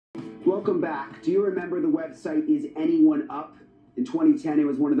Welcome back. Do you remember the website Is Anyone Up? In 2010, it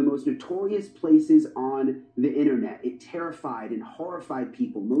was one of the most notorious places on the internet. It terrified and horrified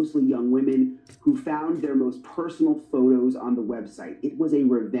people, mostly young women, who found their most personal photos on the website. It was a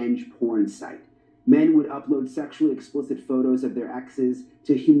revenge porn site. Men would upload sexually explicit photos of their exes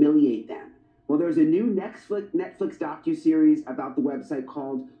to humiliate them. Well, there's a new Netflix docuseries about the website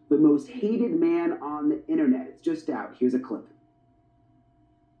called The Most Hated Man on the Internet. It's just out. Here's a clip.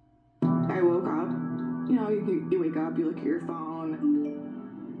 I woke up, you wake up, you look at your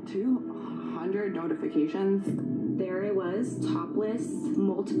phone, 200 notifications. There it was, topless,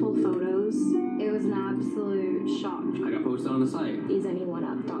 multiple photos. It was an absolute shock. I got posted on the site.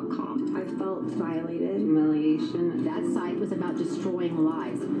 IsAnyoneUp.com. I felt violated. Humiliation. That site was about destroying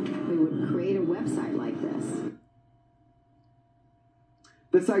lives. We would create a website like this.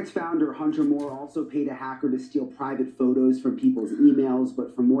 The site's founder, Hunter Moore, also paid a hacker to steal private photos from people's emails,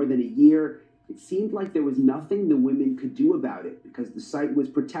 but for more than a year, it seemed like there was nothing the women could do about it because the site was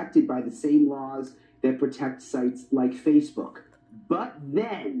protected by the same laws that protect sites like Facebook. But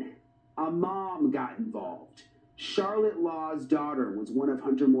then, a mom got involved. Charlotte Law's daughter was one of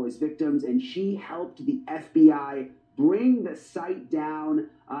Hunter Moore's victims, and she helped the FBI bring the site down,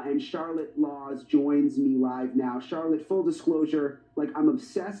 and Charlotte Laws joins me live now. Charlotte, full disclosure, I'm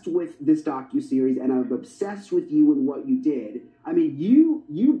obsessed with this docuseries, and I'm obsessed with you and what you did. I mean,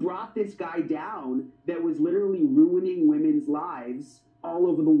 you brought this guy down that was literally ruining women's lives all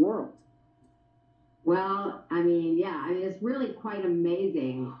over the world. Well, it's really quite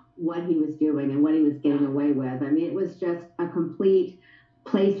amazing what he was doing and what he was getting away with. It was just a complete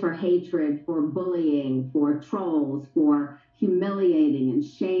place for hatred, for bullying, for trolls, for humiliating and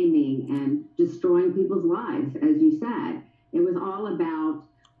shaming and destroying people's lives, as you said. It was all about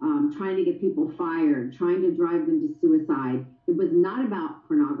trying to get people fired, trying to drive them to suicide. It was not about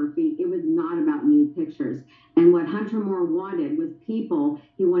pornography. It was not about nude pictures. And what Hunter Moore wanted was he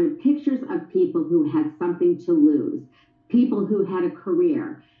wanted pictures of people who had something to lose, people who had a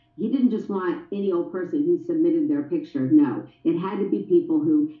career. He didn't just want any old person who submitted their picture. No, it had to be people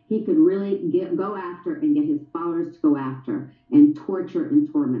who he could really go after and get his followers to go after and torture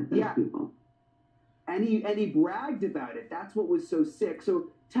and torment those people. And he bragged about it. That's what was so sick. So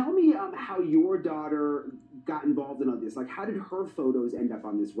tell me how your daughter got involved in all this. How did her photos end up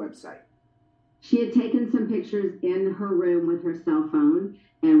on this website? She had taken some pictures in her room with her cell phone,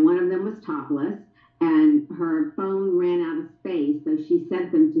 and one of them was topless. And her phone ran out of space, so she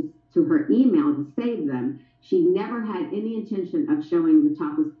sent them to her email to save them. She never had any intention of showing the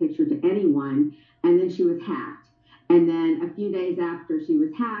topless picture to anyone, and then she was hacked. And then a few days after she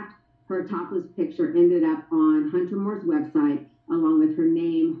was hacked, her topless picture ended up on Hunter Moore's website, along with her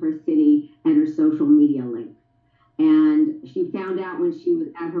name, her city, and her social media link. And she found out when she was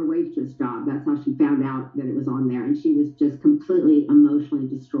at her waitress job. That's how she found out that it was on there, and she was just completely emotionally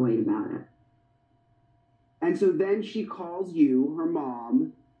destroyed about it. And so then she calls you, her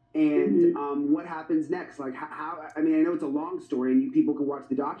mom, and what happens next? I know it's a long story, and people can watch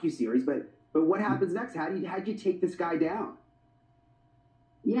the docuseries, but what happens next? How'd you take this guy down?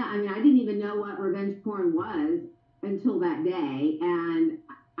 Yeah, I didn't even know what revenge porn was until that day, and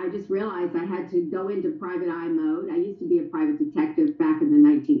I just realized I had to go into private eye mode. I used to be a private detective back in the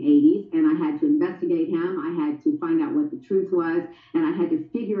 1980s, and I had to investigate him. I had to find out what the truth was, and I had to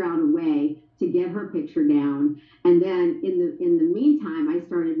figure out a way to get her picture down. And then in the meantime, I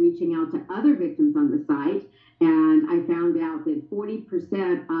started reaching out to other victims on the site, and I found out that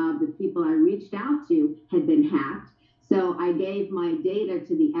 40% of the people I reached out to had been hacked. So I gave my data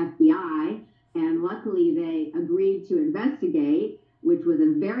to the FBI, and luckily they agreed to investigate, which was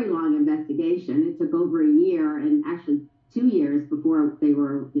a very long investigation. It took over a year, and actually 2 years before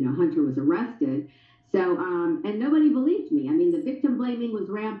Hunter was arrested. So, and nobody believed me. The victim blaming was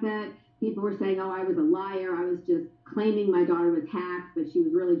rampant. People were saying, oh, I was a liar. I was just claiming my daughter was hacked, but she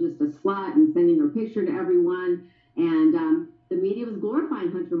was really just a slut and sending her picture to everyone. And the media was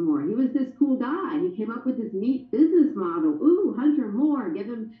glorifying Hunter Moore. He was this cool guy. He came up with this neat business model. Ooh, Hunter Moore, give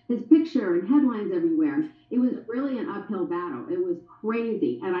him his picture and headlines everywhere. It was really an uphill battle. It was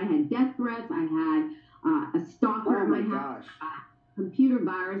crazy. And I had death threats. I had a stalker at my house. Computer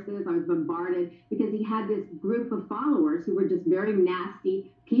viruses. I was bombarded because he had this group of followers who were just very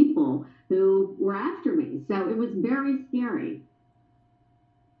nasty people who were after me. So it was very scary.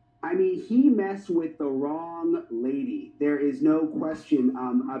 He messed with the wrong lady. There is no question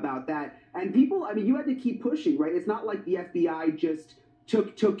about that. And people, you had to keep pushing, right? It's not like the FBI just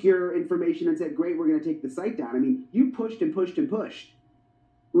took your information and said, great, we're going to take the site down. You pushed and pushed and pushed.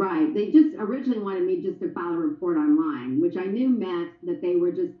 Right. They just originally wanted me just to file a report online, which I knew meant that they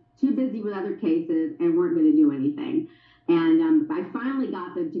were just too busy with other cases and weren't going to do anything. And I finally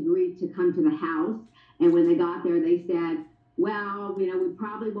got them to agree to come to the house. And when they got there, they said, well, we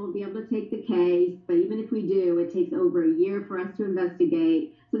probably won't be able to take the case, but even if we do, it takes over a year for us to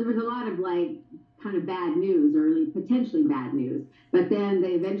investigate. So there was a lot of kind of bad news, or potentially bad news. But then they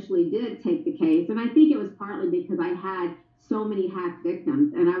eventually did take the case. And I think it was partly because I had so many hacked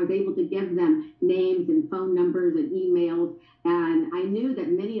victims, and I was able to give them names and phone numbers and emails. And I knew that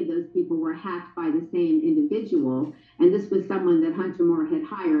many of those people were hacked by the same individual. And this was someone that Hunter Moore had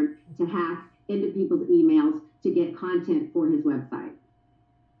hired to hack into people's emails to get content for his website.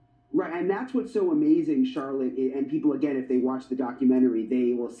 Right, and that's what's so amazing, Charlotte, and people, again, if they watch the documentary,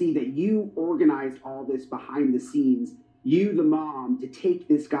 they will see that you organized all this behind the scenes, you, the mom, to take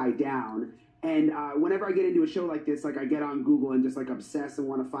this guy down. And whenever I get into a show like this, I get on Google and just obsess and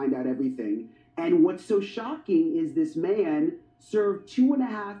want to find out everything. And what's so shocking is this man served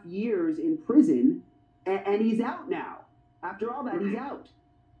 2.5 years in prison, and he's out now. After all that, he's out.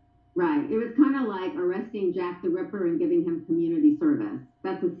 Right. It was kind of like arresting Jack the Ripper and giving him community service.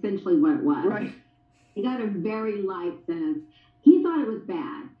 That's essentially what it was. Right. He got a very light sentence. He thought it was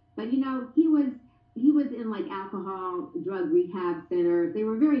bad, but he was in alcohol, drug rehab centers. They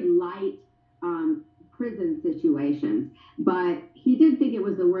were very light prison situations, but he did think it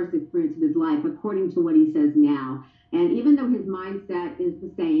was the worst experience of his life, according to what he says now. And even though his mindset is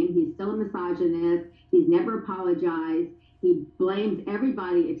the same, he's still a misogynist. He's never apologized. He blames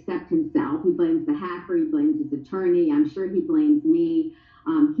everybody except himself. He blames the hacker. He blames his attorney. I'm sure he blames me.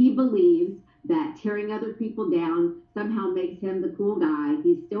 He believes that tearing other people down somehow makes him the cool guy.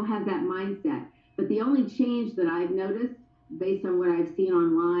 He still has that mindset. But the only change that I've noticed, based on what I've seen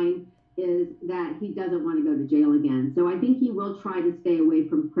online, is that he doesn't want to go to jail again. So I think he will try to stay away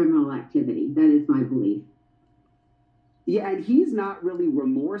from criminal activity. That is my belief. Yeah, and he's not really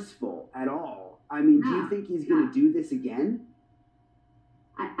remorseful at all. I mean, do you think he's going to do this again?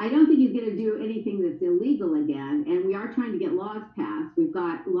 I don't think he's going to do anything that's illegal again. And we are trying to get laws passed. We've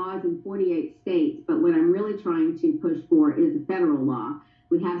got laws in 48 states. But what I'm really trying to push for is a federal law.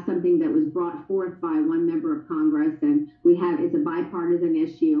 We have something that was brought forth by one member of Congress, and it's a bipartisan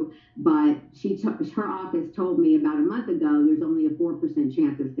issue, but her office told me about a month ago there's only a 4%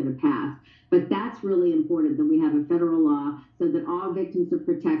 chance it's going to pass. But that's really important, that we have a federal law so that all victims are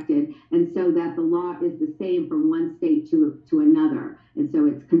protected, and so that the law is the same from one state to another, and so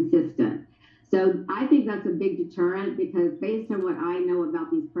it's consistent. So I think that's a big deterrent, because based on what I know about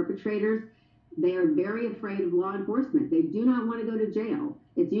these perpetrators, they are very afraid of law enforcement. They do not want to go to jail.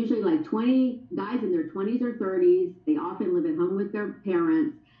 It's usually 20 guys in their 20s or 30s. They often live at home with their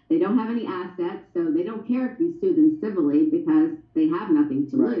parents. They don't have any assets, so they don't care if you sue them civilly because they have nothing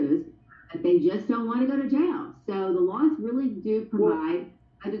to lose. But they just don't want to go to jail. So the laws really do provide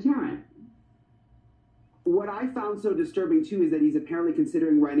a deterrent. What I found so disturbing, too, is that he's apparently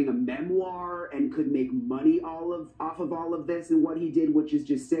considering writing a memoir and could make money off of all of this and what he did, which is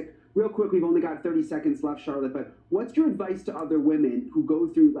just sick. Real quick, we've only got 30 seconds left, Charlotte, but what's your advice to other women who go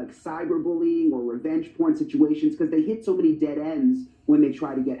through cyberbullying or revenge porn situations because they hit so many dead ends when they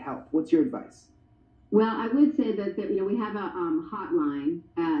try to get help? What's your advice? Well, I would say that we have a hotline.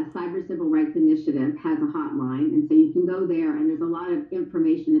 Cyber Civil Rights Initiative has a hotline, and so you can go there, and there's a lot of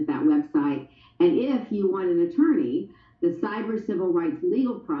information at that website. And if you want an attorney, the Cyber Civil Rights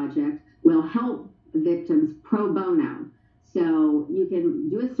Legal Project will help victims pro bono. So you can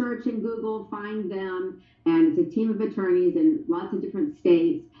do a search in Google, find them, and it's a team of attorneys in lots of different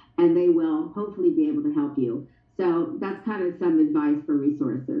states, and they will hopefully be able to help you. So that's kind of some advice for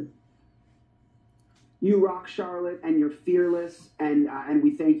resources. You rock, Charlotte, and you're fearless, and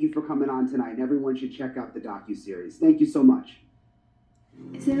we thank you for coming on tonight. And everyone should check out the docuseries. Thank you so much.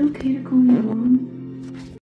 Is it okay to call you Mom?